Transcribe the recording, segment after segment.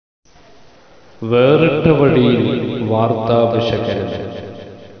വേറിട്ട വഴിയിൽ വാർത്താവിശകലനം.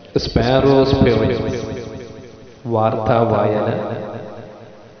 സ്പാരോ സ്പീറിങ്സ് വാർത്താ വായന.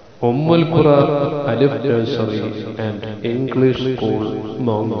 ഉമ്മുൽ ഖുറ അലിഫ് nursery and English school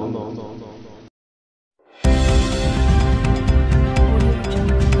മോങ്ങം.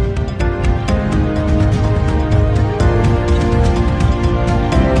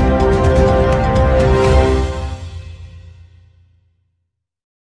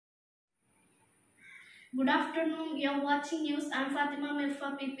 Good afternoon. You're watching news. I'm Fatima Mirfa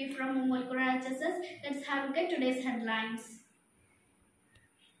PP from Ummul Qura HSS. Let's have a look at today's headlines.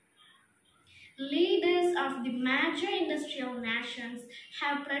 Leaders of the major industrial nations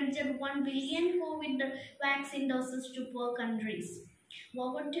have pledged 1 billion COVID vaccine doses to poor countries,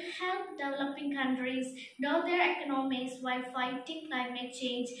 working to help developing countries grow their economies while fighting climate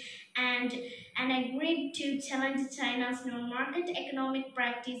change, and agreed to challenge China's non-market economic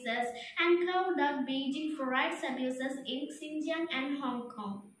practices and called out Beijing for rights abuses in Xinjiang and Hong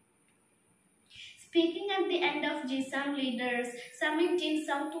Kong. Speaking at the end of G7 Leaders Summit in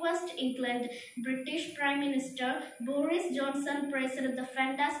Southwest England, British Prime Minister Boris Johnson praised the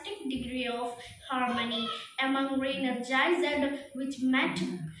fantastic degree of harmony among re-energized which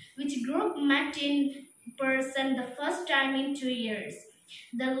group met in person the first time in 2 years.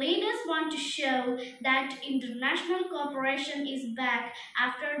 The leaders want to show that international cooperation is back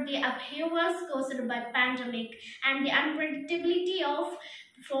after the upheavals caused by pandemic and the unpredictability of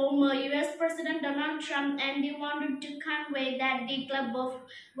former US President Donald Trump, and they wanted to convey that the club of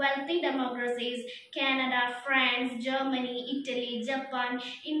wealthy democracies, Canada, France, Germany, Italy, Japan,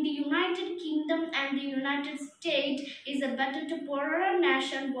 in the United Kingdom and the United States is a better to poorer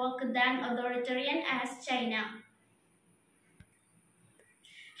nation work than authoritarian as China.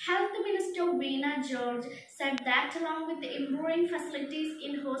 Health Minister Veena George said that along with the improving facilities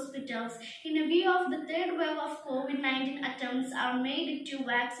in hospitals, in view of the third wave of COVID-19, attempts are made to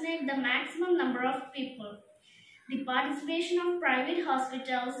vaccinate the maximum number of people. The participation of private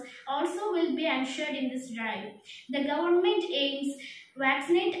hospitals also will be ensured in this drive. The government aims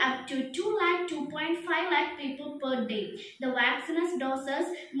vaccinate up to 2.5 lakh people per day. The vaccines doses,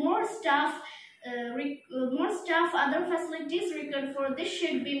 more staff, other facilities required for this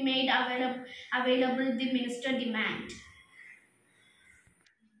should be made available, the minister demand.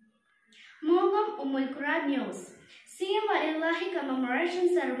 Mogam Ummul Qura News. CM Walillahi commemoration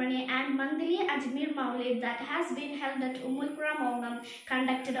ceremony and monthly Ajmer Maulid that has been held at Ummul Qura Mogam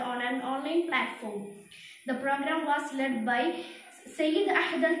conducted on an online platform. The program was led by Sayyid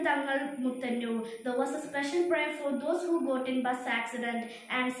Ahdal Tangal Mutanur. There was a special prayer for those who got in bus accident,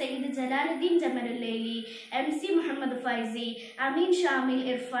 and Sayyid Jalaluddin Jamalulaili, MC Muhammad Faizi, Amin Shamil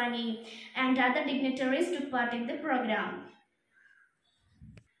Irfani, and other dignitaries took part in the program.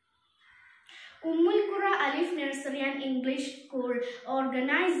 Ummul Qura Alif Nursery and English School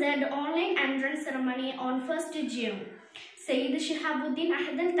organized online entrance ceremony on 1st June. Sayyid Shihabuddin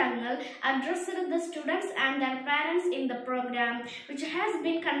Ahdal Tangal addressed the students and their parents in the program, which has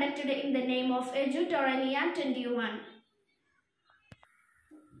been conducted in the name of Edutorania 21.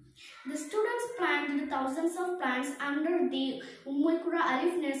 The students planted thousands of plants under the Ummul Qura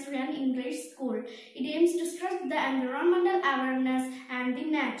Alif Nursery and English School. It aims to stress the environmental awareness and the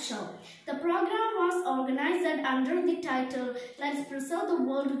nature. The program was organized under the title Let's Preserve the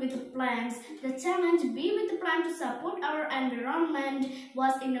World with Plants. The challenge Be with the Plant to Support Our Environment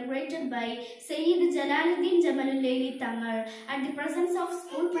was inaugurated by Sayyid Jalaluddin Jamalulaili Tangal at the presence of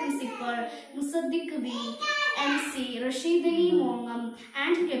school principal Musaddiq V, MC Rashid Ali Mongam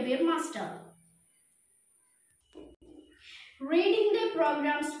and Kabir Master. Reading Day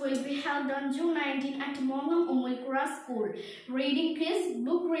programs will be held on June 19 at Mongam Ummul Qura School. Reading quiz,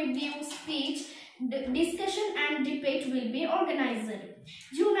 book review, speech, discussion and debate will be organized.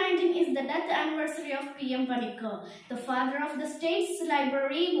 June 19 is the death anniversary of PM Panikkar, the father of the state's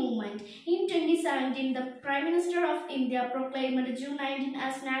library movement. In 2017, the Prime Minister of India proclaimed June 19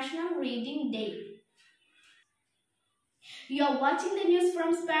 as National Reading Day. You are watching the news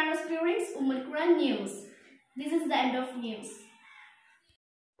from Sparrow Speerings, Ummul Qura News. This is the end of news.